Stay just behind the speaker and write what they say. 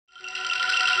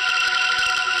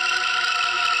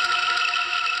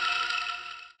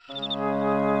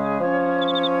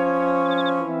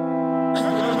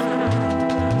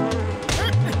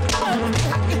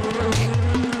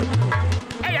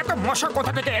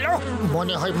কোথা থেকে এলো?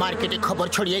 মনে হয় মার্কেটে খবর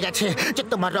ছড়িয়ে গেছে যে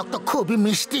তোমার রক্ত খুবই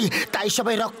মিষ্টি, তাই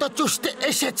সবাই রক্ত চুষতে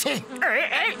এসেছে।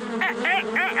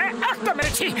 একটা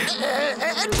মেরেছি,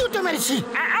 দুটো মেরেছি,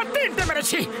 তিনটে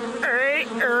মেরেছি,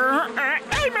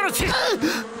 এই মেরেছি,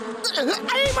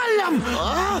 এই মারলাম।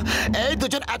 এই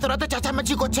দুজন এত রাতে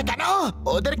চেঁচামেচি করছে কেন?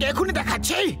 ওদেরকে এখনই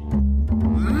দেখাচ্ছি।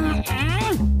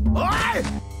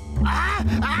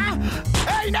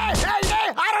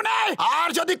 আর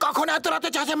যদি কখনো এত রাতে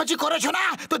চেঁচামেচি করেছো না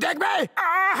তো দেখবে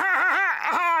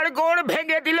আর গোড়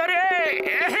ভেঙে দিল রে।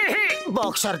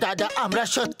 বক্সার দাদা, আমরা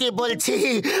সত্যি বলছি,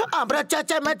 আমরা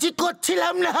চেঁচামেচি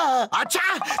করছিলাম না। আচ্ছা,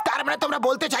 তার মানে তোমরা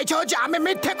বলতে চাইছো যে আমি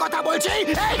মিথ্যে কথা বলছি?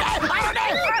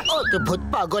 অদ্ভুত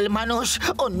পাগল মানুষ,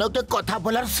 অন্যকে কথা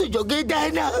বলার সুযোগই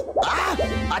দেয় না।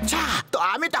 আচ্ছা, তো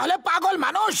আমি তাহলে পাগল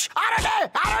মানুষ?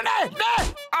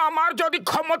 আমার যদি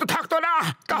ক্ষমতা থাকতো না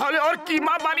তাহলে ওর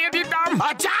কিমা বানিয়ে দিতাম।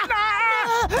 আচ্ছা,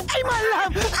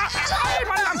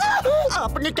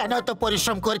 আপনি কেন এত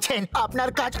পরিশ্রম করছেন? আপনার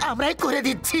কাজ আমরাই করে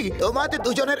দিচ্ছি। তোমাদের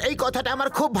দুজনের এই কথাটা আমার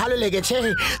খুব ভালো লেগেছে।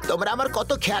 তোমরা আমার কত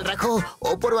খেয়াল রাখো।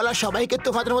 ওপরওয়ালা সবাইকে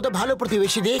তোমাদের মতো ভালো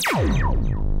প্রতিবেশী দিক।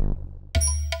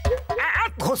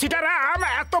 ঘষিটা রাম,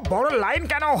 এত বড় লাইন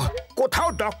কেন? কোথাও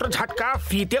ডক্টর ঝাটকা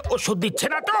ফ্রিতে ওষুধ দিচ্ছে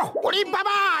না তো? ওরে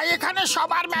বাবা, এখানে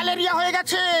সবার ম্যালেরিয়া হয়ে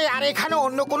গেছে আর এখানে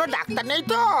অন্য কোনো ডাক্তার নেই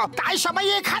তো, তাই সবাই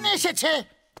এখানে এসেছে।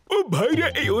 ও ভাইরা,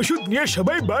 এই ওষুধ নিয়ে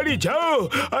সবাই বাড়ি যাও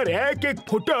আর এক এক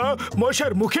ফোঁটা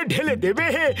মশার মুখে ঢেলে দেবে।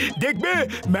 দেখবে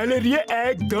ম্যালেরিয়া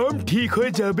একদম ঠিক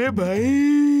হয়ে যাবে ভাই।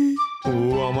 ও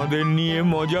আমাদের নিয়ে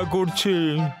মজা করছে।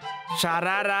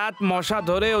 সারা রাত মশা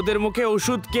ধরে ওদের মুখে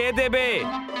ওষুধ কে দেবে?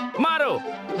 মারো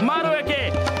মারো একে,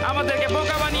 আমাদেরকে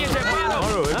বোকা বানিয়েছে।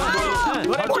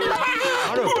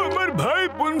 আমার ভাই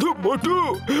বন্ধু মোটু,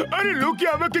 আরে লোকে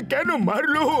আমাকে কেন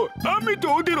মারলো? আমি তো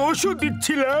ওদের ওষুধ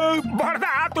দিচ্ছিলাম।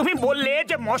 বড়দা, তুমি বললে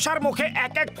যে মশার মুখে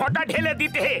এক এক ফোঁটা ঢেলে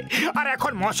দিতে, আর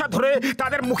এখন মশা ধরে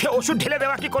তাদের মুখে ওষুধ ঢেলে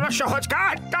দেওয়া কি কোনো সহজ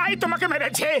কাজ? তাই তোমাকে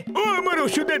মেরেছে। ও আমার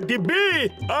ওষুধের দিব্যি,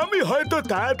 আমি হয়তো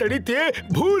তাড়াতাড়িতে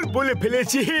ভুল বলে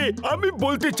ফেলেছি। আমি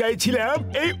বলতে চাইছিলাম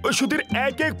এই ওষুধের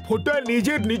এক এক ফোঁটা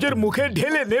নিজের মুখে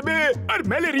ঢেলে নেবে আর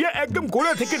ম্যালেরিয়া একদম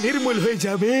গোড়া থেকে নির্মূল হয়ে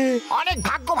যাবে। অনেক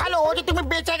ভাগ্য ভালো যে তুমি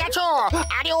বেঁচে গেছো,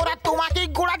 আরে ওরা তোমাকে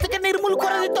গোড়া থেকে নির্মূল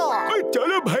করে দিত।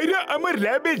 চলো ভাইরা, আমার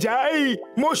ল্যাবে যাই,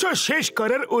 মশা শেষ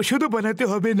করার ওষুধ বানাতে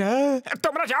হবে না।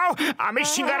 তোমরা যাও, আমি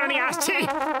সিঙ্গারা নিয়ে আসছি।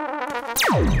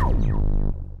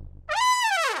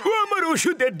 আমার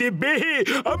ওষুধের ডিব্বে,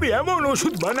 আমি এমন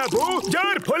ওষুধ বানাবো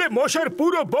যার ফলে মশার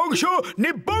পুরো বংশ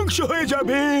নিবংশ হয়ে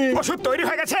যাবে। ওষুধ তৈরি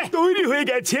হয়ে গেছে? তৈরি হয়ে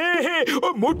গেছে। ও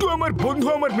মোটু আমার বন্ধু,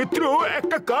 আমার মিত্র,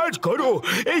 একটা কাজ করো,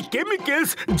 এই কেমিক্যালস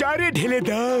জারে ঢেলে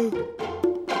দাও।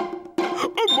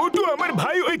 ও মোটু আমার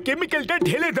ভাই, ওই কেমিক্যালটা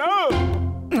ঢেলে দাও।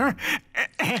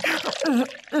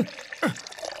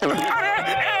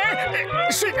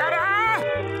 সিঙ্গারা!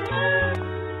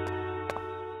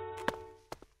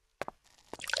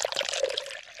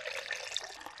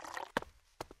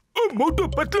 মোটু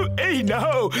পাতলু, এই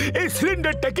নাও, এই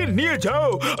সিলিন্ডারটাকে নিয়ে যাও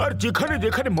আর যেখানে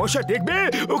যেখানে মশা দেখবে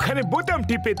ওখানে বোতাম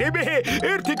টিপে দেবে।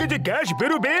 এর থেকে যে গ্যাস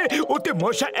বেরোবে ওতে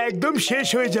মশা একদম শেষ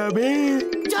হয়ে যাবে।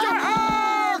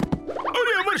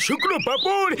 আরে আমার শুকনো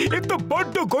পাপড়, এ তো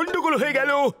বড্ড গন্ডগোল হয়ে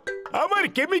গেল। আমার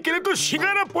কেমিক্যালে তো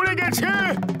সিঙ্গারা পড়ে গেছে।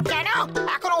 কেন?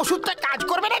 এখন ওষুধটা কাজ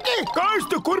করবে নাকি? কাজ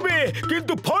তো করবে,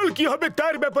 কিন্তু ফল কি হবে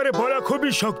তার ব্যাপারে বলা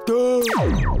খুবই শক্ত।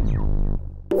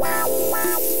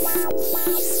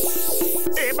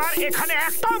 এবার এখানে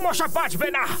একটাও মশা বাঁচবে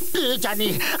না। কি জানি,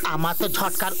 আমার তো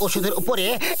ঝটকার ওষুধের উপরে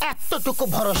এতটুকু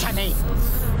ভরসা নেই।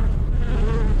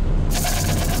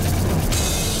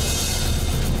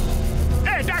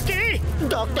 এটা কি?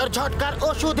 ডক্টর ঝটকার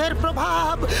ওষুধের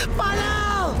প্রভাব।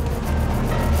 পালাও!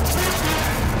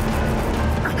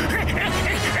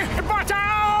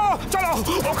 বাঁচাও! চলো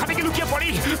ওখানে গিয়ে লুকিয়ে পড়ি।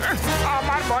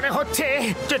 আমার মনে হচ্ছে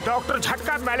যে ডক্টর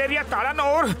ঝটকা ম্যালেরিয়া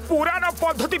তাড়ানোর পুরানো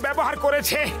পদ্ধতি ব্যবহার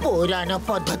করেছে। পুরানো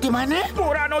পদ্ধতি মানে?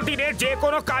 পুরানো দিনে যে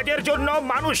কোনো কাজের জন্য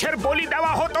মানুষের বলি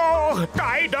দেওয়া হতো,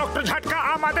 তাই ডক্টর ঝটকা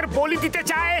আমাদের বলি দিতে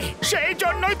চায়, সেই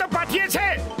জন্যই তো পাঠিয়েছে।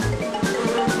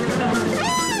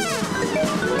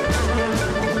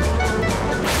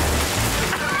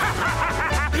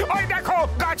 ওই দেখো,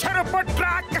 গাছের উপর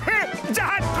ট্রাক,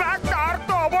 যার ট্রাক তার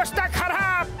তো অবস্থা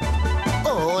খারাপ।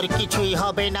 ওর কিছুই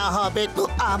হবে না, হবে তো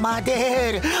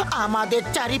আমাদের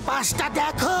চারিপাশটা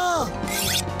দেখো।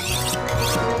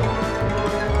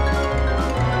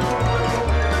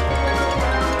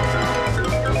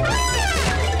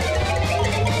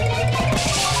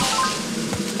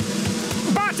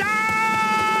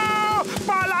 বাঁচাও!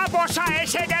 পালা বসা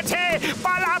এসে গেছে,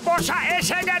 পালা বসা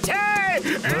এসে গেছে।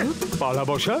 পালা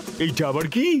বসা এইটা আবার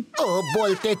কি? ও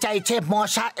বলতে চাইছে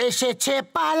মশা এসেছে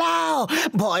পালাও,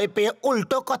 ভয় পেয়ে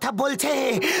উল্টো কথা বলছে।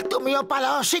 তুমিও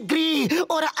পালাও শিগগিরই,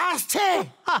 ওরা আসছে।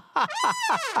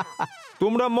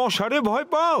 তোমরা মশারে ভয়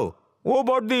পাও? ও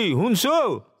বর্দি হুনছো,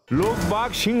 লোক বাঘ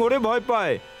সিংহরে ভয়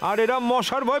পায় আর এরা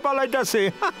মশার ভয় পালাইতাছে।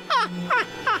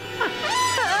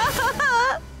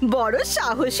 বড়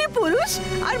সাহসী পুরুষ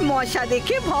আর মশা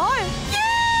দেখে ভয়।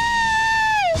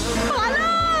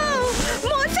 পালাও,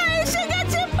 মশা এসে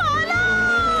গেছে,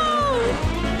 পালাও।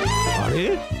 আরে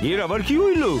এর আবার কি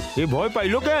হইলো? এ ভয়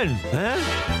পাইলো কেন? হ্যাঁ,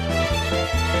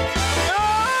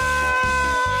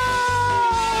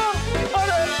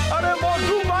 আরে আরে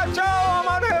মধু বাঁচাও,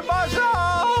 আমারে বাঁচাও।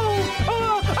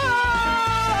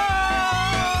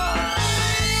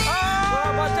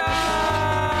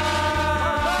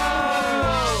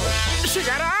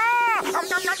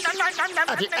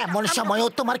 এমন সময়ও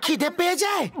তোমার খিদে পেয়ে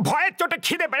যায়? ভয়ের চোটে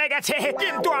খিদে বেড়ে গেছে,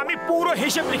 কিন্তু আমি পুরো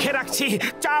হিসেব লিখে রাখছি,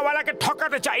 চাওয়ালাকে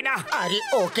ঠকাতে চাই না। আরে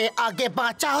ওকে আগে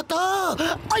বাঁচাও তো।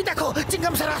 ওই দেখো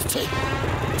চিংগাম স্যার আসছে।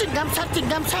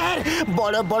 চিংগাম স্যার,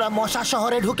 বড় বড় মশা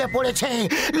শহরে ঢুকে পড়েছে,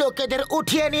 লোকেদের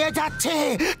উঠিয়ে নিয়ে যাচ্ছে,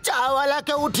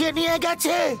 চাওয়ালাকে উঠিয়ে নিয়ে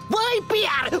গেছে। ওই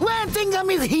পিয়ার, when চিংগাম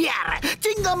is here,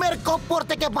 চিংগামের কপ্পর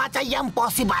থেকে বাঁচা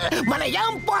ইম্পসিবল, মানে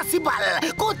ইম্পসিবল।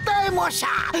 কোথায়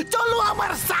মশা? চলো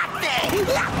আমার সাথে।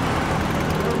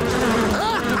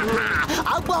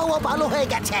 আবহাওয়া ভালো হয়ে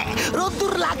গেছে,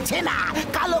 রোদ্দুর লাগছে না,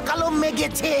 কালো কালো মেঘে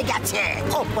ছেয়ে গেছে।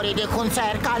 ওপরে দেখুন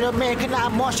স্যার, কালো মেঘ না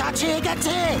মশা ছেয়ে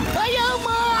গেছে।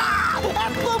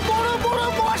 এত বড় বড়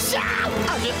মশা।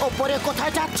 আরে ওপরে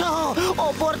কোথায় যাচ্ছ?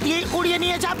 ওপর দিয়ে উড়িয়ে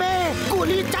নিয়ে যাবে।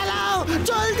 গুলি চালাও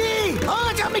জলদি,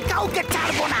 আজ আমি কাউকে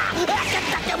ছাড়বো না, এক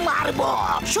একটাকে মারবো।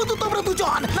 শুধু তোমরা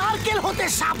দুজন নারকেল হতে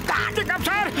সাবধান।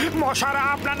 স্যার, মশারা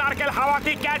আপনার নারকেল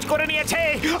হাওয়াতে ক্যাচ করে নিয়েছে,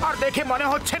 আর দেখে মনে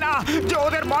হচ্ছে না যে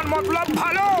ওদের মন মতলব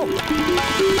ভালো।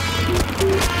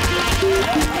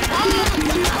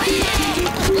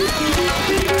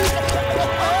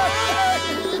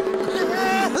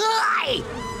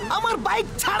 আমার বাইক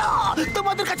ছাড়ো,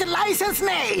 তোমাদের কাছে লাইসেন্স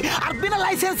নেই, আর বিনা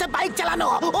লাইসেন্সে বাইক চালানো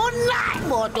অন্যায়।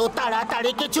 মোটু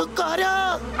তাড়াতাড়ি কিছু করো।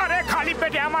 আরে খালি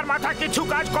পেটে আমার মাথা কিছু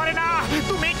কাজ করে না,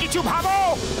 তুমি কিছু ভাবো।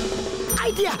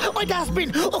 আইডিয়া, ওই ডাস্টবিন,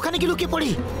 ওখানে কি লুকিয়ে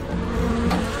পড়ি।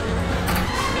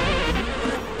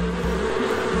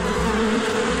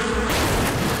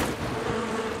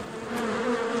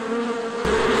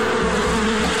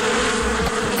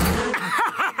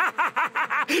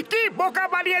 কি বোকা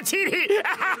বানিয়েছি।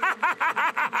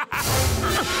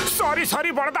 সরি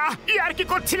সরি বড়দা, ইয়ার কি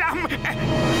করছিলাম।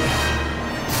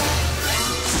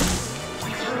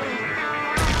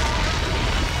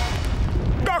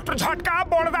 ডক্টর ঝটকা,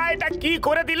 বড়দা এটা কি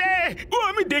করে দিলে? ও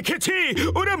আমি দেখেছি,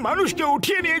 ওরা মানুষকে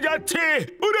উঠিয়ে নিয়ে যাচ্ছে,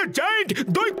 ওরা জায়ান্ট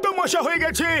দৈত্য মশা হয়ে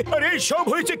গেছে। আর এই সব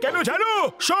হয়েছে কেন জানো?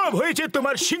 সব হয়েছে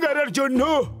তোমার সিঙ্গারার জন্য।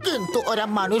 কিন্তু ওরা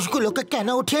মানুষগুলোকে কেন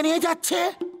উঠিয়ে নিয়ে যাচ্ছে?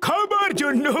 খাবার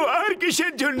জন্য। আর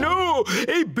কিসের জন্য?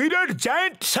 এই বিরাট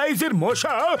জায়ান্ট সাইজের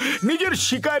মশা নিজের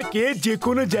শিকারকে যে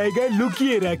কোনো জায়গায়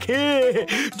লুকিয়ে রাখে,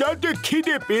 যাতে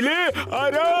খিদে পেলে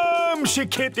আরামসে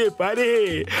খেতে পারে।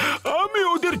 আমি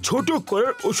ওদের ছোট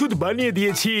করার ওষুধ বানিয়ে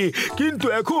দিয়েছি, কিন্তু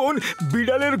এখন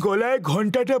বিড়ালের গলায়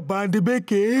ঘন্টাটা বাঁধবে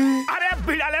কে? আরে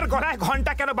বিড়ালের গলায়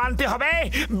ঘন্টা কেন বাঁধতে হবে?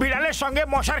 বিড়ালের সঙ্গে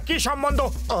মশার কি সম্বন্ধ?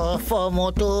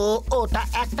 মোটু, ওটা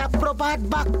একটা প্রবাদ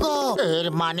বাক্য। এর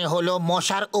মানে হলো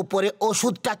মশার উপরে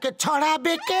ওষুধটাকে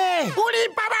ছড়াবে কে? উড়ি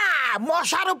বাবা,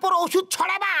 মশার উপর ওষুধ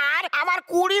ছড়াবার আমার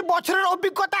 20 বছরের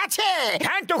অভিজ্ঞতা আছে।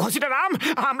 হ্যাঁ তো ঘসিটা রাম,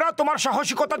 আমরা তোমার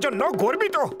সাহসিকতার জন্য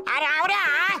গর্বিত। আর আমরা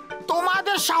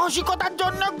তোমাদের সাহসিকতার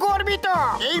জন্য গর্বিত।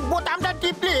 এই বোতামটা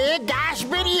টিপলে গ্যাস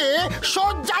বেরিয়ে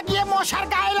সজ্জা দিয়ে মশার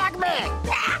গায়ে লাগবে।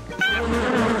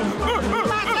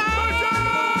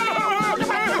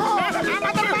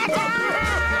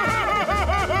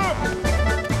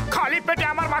 খালি পেটে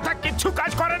আমার মাথা কিচ্ছু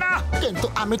কাজ করে না। কিন্তু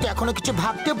আমি তো এখনো কিছু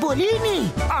ভাবতে বলিনি।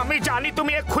 আমি জানি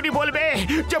তুমি এক্ষুনি বলবে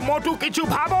যে মোটু কিছু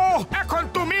ভাবো, এখন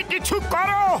তুমি কিছু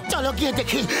করো। চলো গিয়ে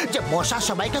দেখি যে মশা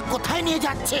সবাইকে কোথায় নিয়ে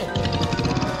যাচ্ছে।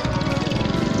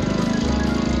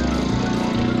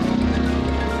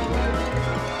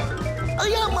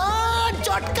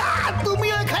 চটকা, তুমি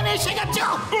এখানে এসে গেছো।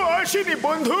 ও আসেনি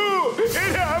বন্ধু,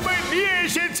 এরা আমায় নিয়ে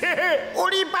এসেছে।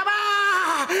 ওরে বাবা,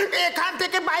 এখান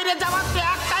থেকে বাইরে যাওয়ার তো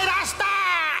একটাই রাস্তা,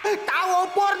 তাও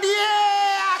ওপর দিয়ে।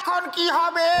 এখন কি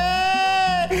হবে?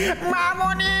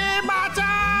 মামনি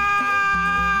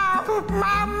বাঁচাও,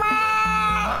 মাম্মা।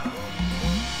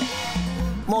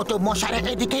 মোটু মশারা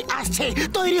এদিকে আসছে,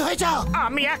 তৈরি হয়ে যাও।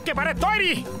 আমি একেবারে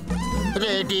তৈরি।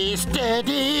 Ready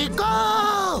steady go.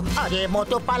 আরে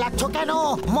মোটু পালাচ্ছ কেন?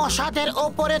 মশাদের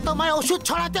ওপরে তোমায় ওষুধ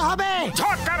ছড়াতে হবে।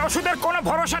 ঝটকার ওষুধের কোনো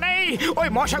ভরসা নেই। ওই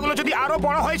মশাগুলো যদি আরো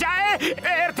বড় হয়ে যায়,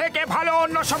 এর থেকে ভালো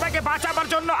অন্য সবাইকে বাঁচাবার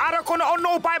জন্য আরো কোনো অন্য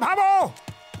উপায় ভাবো।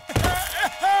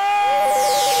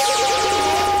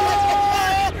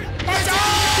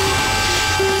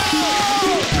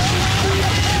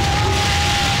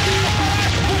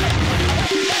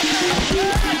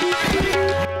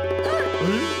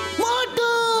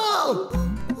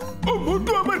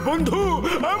 মোটু আমার বন্ধু,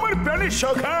 আমার প্রাণের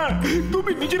সখা,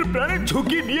 তুমি নিজের প্রাণের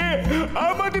ঝুঁকি নিয়ে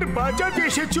আমাদের বাঁচাতে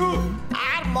এসেছো।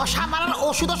 আর মশা মারার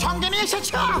ওষুধও সঙ্গে নিয়ে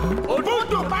এসেছো।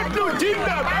 মোটু পাতলু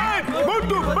জিন্দাবাদ,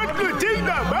 মোটু পাতলু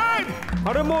জিন্দাবাদ।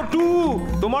 আরে মোটু,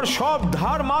 তোমার সব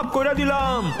ধার মাফ করে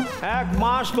দিলাম। 1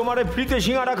 মাস তোমারে ফ্রিতে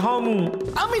সিঙ্গারা খাওয়ামু।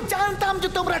 আমি জানতাম যে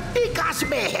তোমরা ঠিক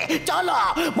আসবে। চলো,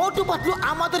 মোটু পাতলু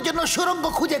আমাদের জন্য সুড়ঙ্গ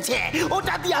খুঁজেছে,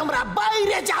 ওটা দিয়ে আমরা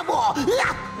বাইরে যাব।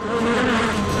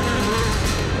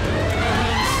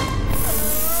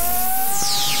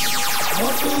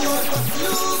 মোটু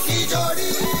পাতলু কি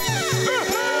জড়ি।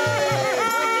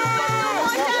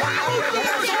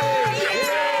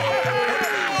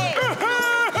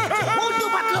 মোটু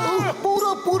পাতলু,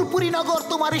 পুরো ফুরফুরি নগর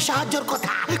তোমার সাহায্যের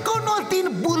কথা কোনোদিন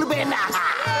ভুলবে না।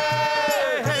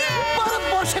 বরদ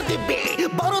দিব্যে,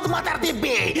 বরদ মাতার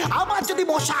দিব্যে আবার যদি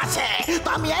মশা আসে তো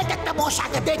আমি একটা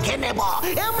মশাকে দেখে নেব,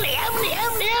 এমনি এমনি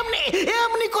এমনি এমনি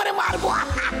এমনি করে মারবো।